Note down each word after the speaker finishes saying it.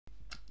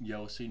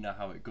You'll see now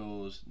how it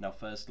goes. Now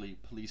firstly,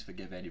 please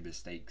forgive any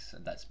mistakes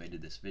that's made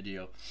in this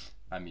video.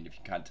 I mean, if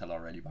you can't tell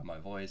already by my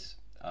voice,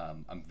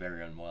 I'm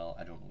very unwell.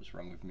 I don't know what's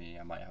wrong with me.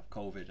 I might have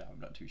COVID,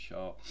 I'm not too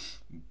sure.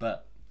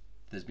 But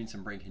there's been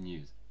some breaking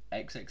news.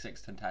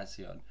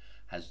 XXXTENTACION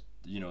has,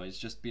 it's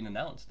just been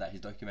announced that his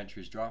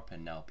documentary is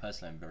dropping. Now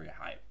personally, I'm very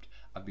hyped.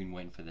 I've been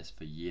waiting for this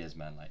for years,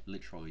 man, like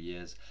literal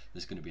years.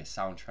 There's going to be a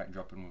soundtrack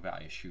dropping with it,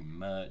 I assume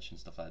merch and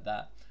stuff like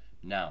that.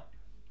 Now,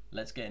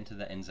 let's get into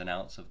the ins and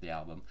outs of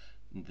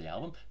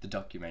the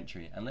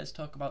documentary, and let's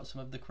talk about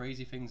some of the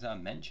crazy things that are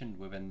mentioned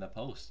within the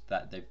post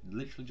that they've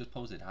literally just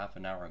posted half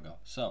an hour ago.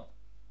 So,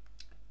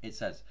 it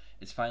says,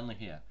 it's finally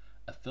here.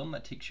 A film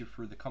that takes you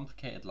through the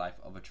complicated life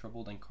of a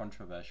troubled and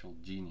controversial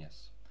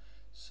genius.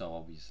 So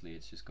obviously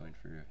it's just going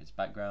through his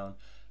background.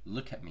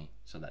 Look at Me,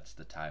 so that's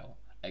the title,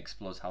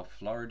 explores how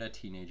Florida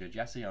teenager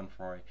Jesse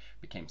Onfroy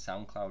became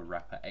SoundCloud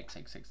rapper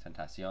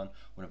XXXTENTACION,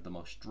 one of the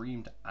most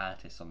streamed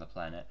artists on the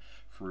planet,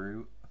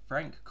 through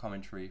frank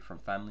commentary from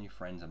family,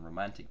 friends and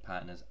romantic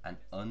partners, and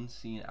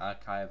unseen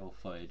archival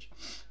footage.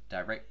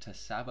 Director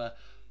Saba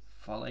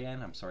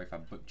Folayan, I'm sorry if I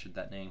butchered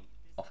that name,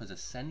 offers a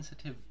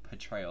sensitive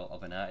portrayal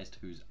of an artist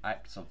whose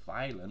acts of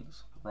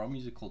violence, raw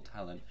musical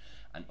talent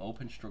and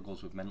open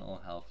struggles with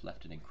mental health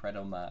left an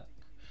incredible mark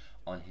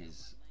on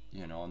his,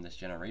 on this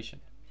generation.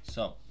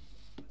 So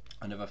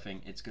another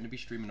thing, it's going to be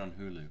streaming on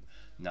Hulu.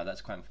 Now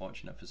that's quite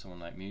unfortunate for someone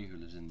like me who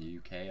lives in the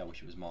UK. I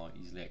wish it was more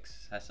easily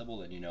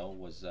accessible and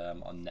was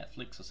on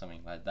Netflix or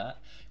something like that.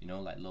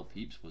 Like Lil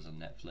Peeps was on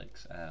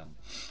Netflix.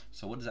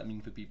 So what does that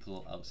mean for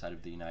people outside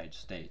of the United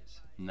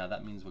States? Now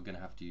that means we're going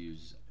to have to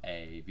use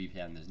a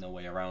VPN. There's no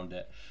way around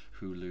it.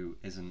 Hulu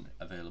isn't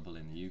available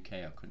in the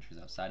UK or countries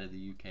outside of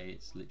the UK.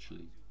 It's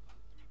literally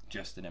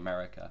just in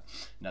America.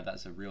 Now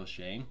that's a real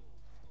shame,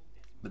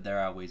 but there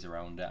are ways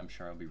around it. I'm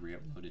sure it'll be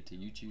re-uploaded to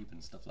YouTube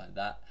and stuff like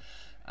that.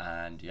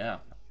 And yeah,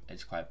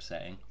 it's quite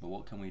upsetting, but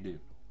what can we do?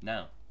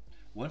 Now,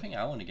 one thing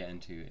I want to get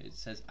into, it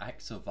says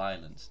acts of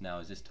violence. Now,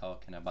 is this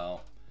talking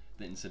about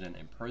the incident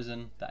in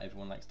prison that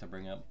everyone likes to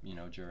bring up,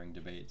 during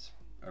debates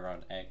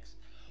around X?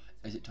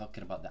 Is it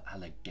talking about the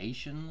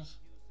allegations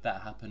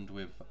that happened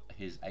with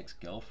his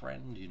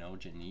ex-girlfriend,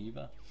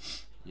 Geneva?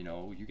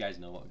 You guys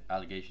know what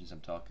allegations I'm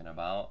talking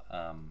about.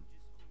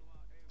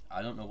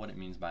 I don't know what it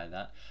means by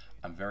that.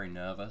 I'm very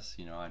nervous,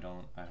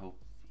 I hope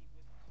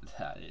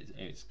that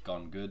it's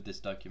gone good, this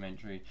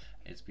documentary.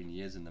 It's been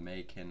years in the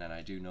making, and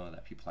I do know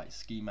that people like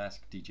Ski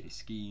Mask, DJ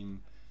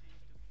Scheme,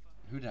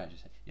 who did I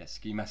just say? Yeah,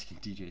 Ski Mask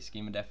and DJ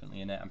Scheme are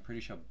definitely in it. I'm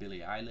pretty sure Billie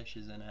Eilish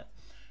is in it.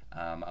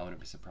 I wouldn't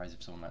be surprised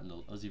if someone like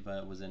Lil Uzi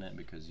Vert was in it,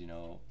 because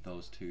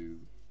those two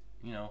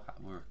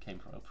came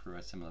through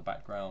a similar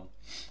background.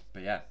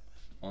 But yeah,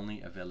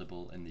 only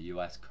available in the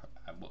US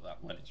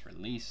when it's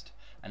released,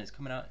 and it's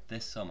coming out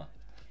this summer.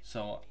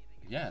 So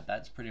yeah,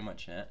 that's pretty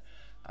much it.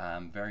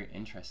 I'm very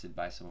interested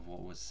by some of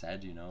what was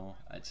said.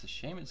 It's a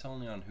shame it's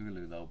only on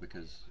Hulu though,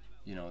 because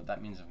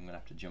that means I'm gonna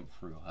have to jump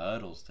through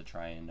hurdles to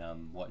try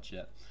and watch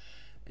it.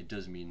 It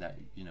does mean that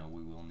we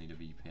will need a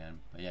VPN.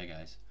 But yeah,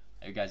 guys,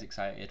 are you guys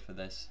excited for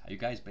this? Are you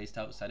guys based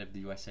outside of the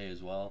USA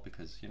as well?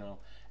 Because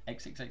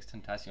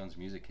XXXTentacion's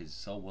music is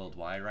so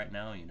worldwide right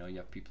now. You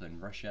have people in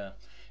Russia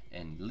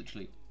and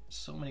literally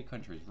so many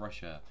countries,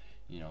 Russia,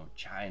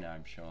 China,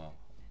 I'm sure,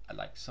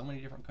 like so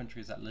many different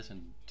countries that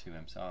listen to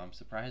him. So I'm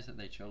surprised that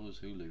they chose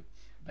Hulu.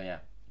 But yeah,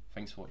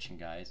 thanks for watching,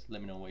 guys.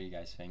 Let me know what you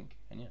guys think,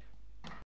 and yeah.